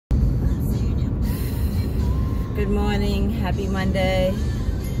Good morning, happy Monday.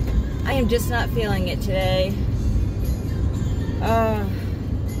 I am just not feeling it today.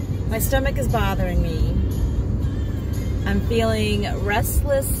 My stomach is bothering me. I'm feeling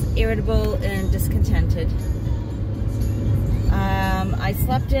restless, irritable, and discontented. I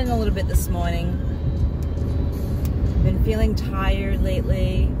slept in a little bit this morning. Been feeling tired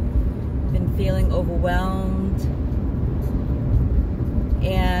lately. Been feeling overwhelmed.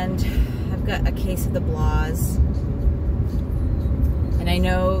 And I've got a case of the blahs. And I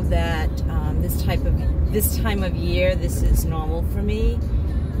know that this time of year, this is normal for me.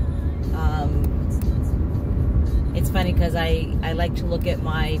 It's funny because I like to look at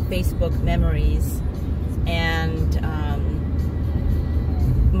my Facebook memories, and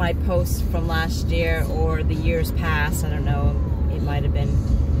my posts from last year or the years past, I don't know, it might have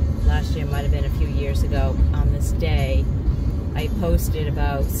been last year, might have been a few years ago on this day, I posted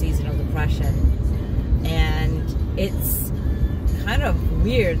about seasonal depression. And it's kind of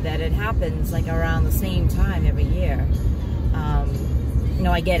weird that it happens like around the same time every year. You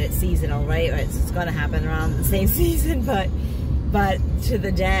know, I get it, seasonal, right? It's going to happen around the same season, but to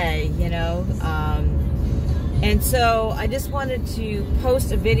the day, you know. And so I just wanted to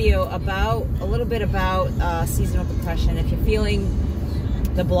post a video about a little bit about seasonal depression. If you're feeling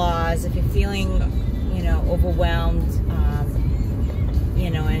the blahs, if you're feeling, you know, overwhelmed, you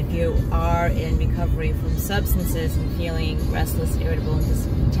know, and if you are in recovery from substances and feeling restless, irritable, and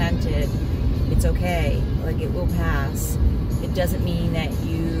discontented, it's okay. Like, it will pass. It doesn't mean that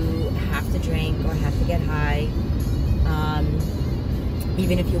you have to drink or have to get high,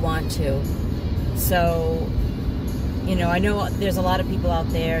 even if you want to. So, you know, I know there's a lot of people out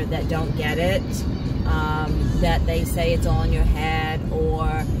there that don't get it, that they say it's all in your head,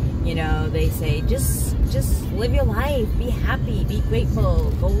 or, you know, they say just live your life, be happy, be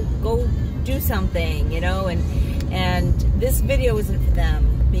grateful, go do something, you know, and this video isn't for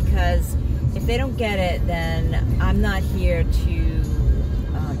them, because if they don't get it, then I'm not here to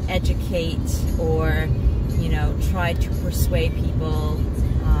educate or, you know, try to persuade people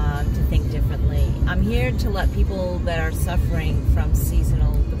to think differently. I'm here to let people that are suffering from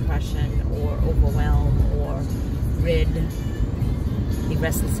seasonal depression or overwhelm or the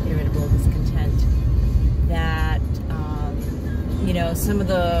restless, irritable, discontent, that, you know, some of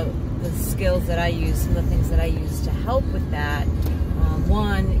the skills that I use, some of the things that I use to help with that,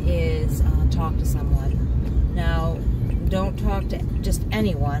 one is talk to someone. Now, don't talk to just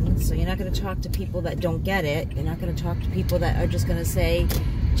anyone. So you're not going to talk to people that don't get it. You're not going to talk to people that are just going to say,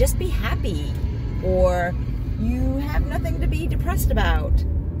 just be happy, or you have nothing to be depressed about.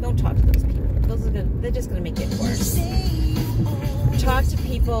 Don't talk to those people. They're just going to make it worse. Talk to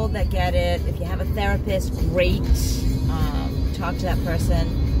people that get it. If you have a therapist, great. Talk to that person.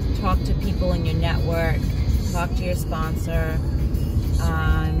 Talk to people in your network. Talk to your sponsor.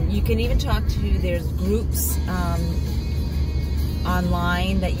 You can even talk to, there's groups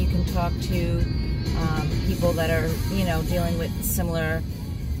online that you can talk to, people that are, you know, dealing with similar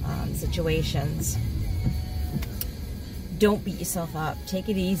situations. Don't beat yourself up. Take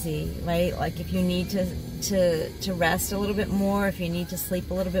it easy, right? Like, if you need to rest a little bit more, if you need to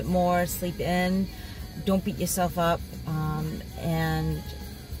sleep a little bit more, sleep in. Don't beat yourself up, and,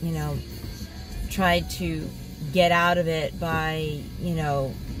 you know, try to get out of it by, you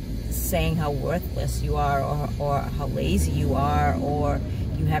know, saying how worthless you are, or how lazy you are, or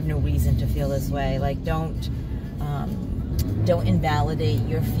you have no reason to feel this way. Like, don't invalidate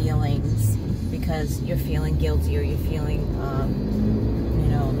your feelings because you're feeling guilty, or you're feeling, you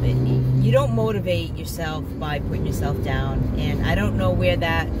know, you don't motivate yourself by putting yourself down. And I don't know where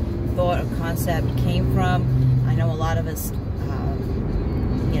that thought or concept came from. I know a lot of us,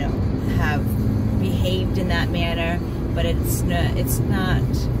 you know, have behaved in that manner, but it's not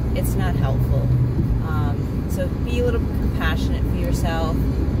helpful. So be a little compassionate for yourself.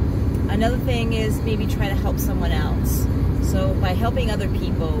 Another thing is maybe try to help someone else. So by helping other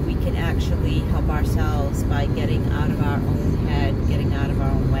people, we can actually help ourselves by getting out of our own head, getting out of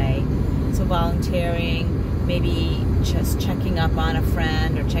our own way. So volunteering, maybe just checking up on a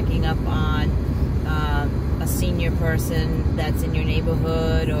friend, or checking up on a senior person that's in your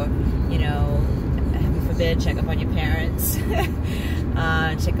neighborhood, or, you know, heaven forbid, check up on your parents,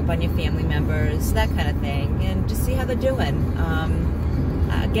 check up on your family members, that kind of thing, and just see how they're doing.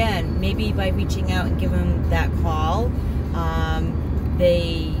 Again, maybe by reaching out and giving them that call,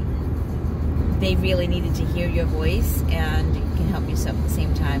 they really needed to hear your voice, and you can help yourself at the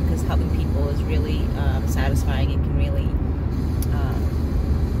same time, because helping people is really satisfying. It can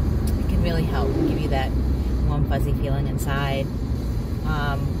really help give you that warm, fuzzy feeling inside.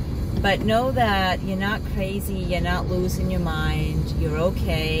 But know that you're not crazy, you're not losing your mind, you're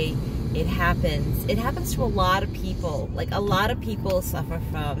okay. It happens. It happens to a lot of people. Like, a lot of people suffer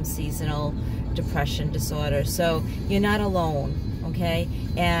from seasonal depression disorder. So you're not alone, okay?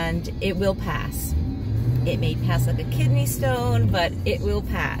 And it will pass. It may pass like a kidney stone, but it will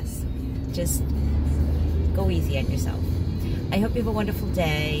pass. Just go easy on yourself. I hope you have a wonderful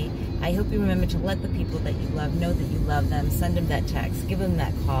day. I hope you remember to let the people that you love know that you love them. Send them that text. Give them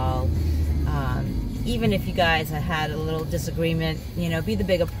that call. Even if you guys had a little disagreement, you know, be the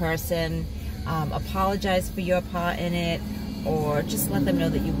bigger person. Apologize for your part in it, or just let them know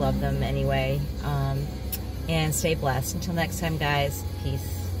that you love them anyway. And stay blessed. Until next time, guys.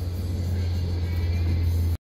 Peace.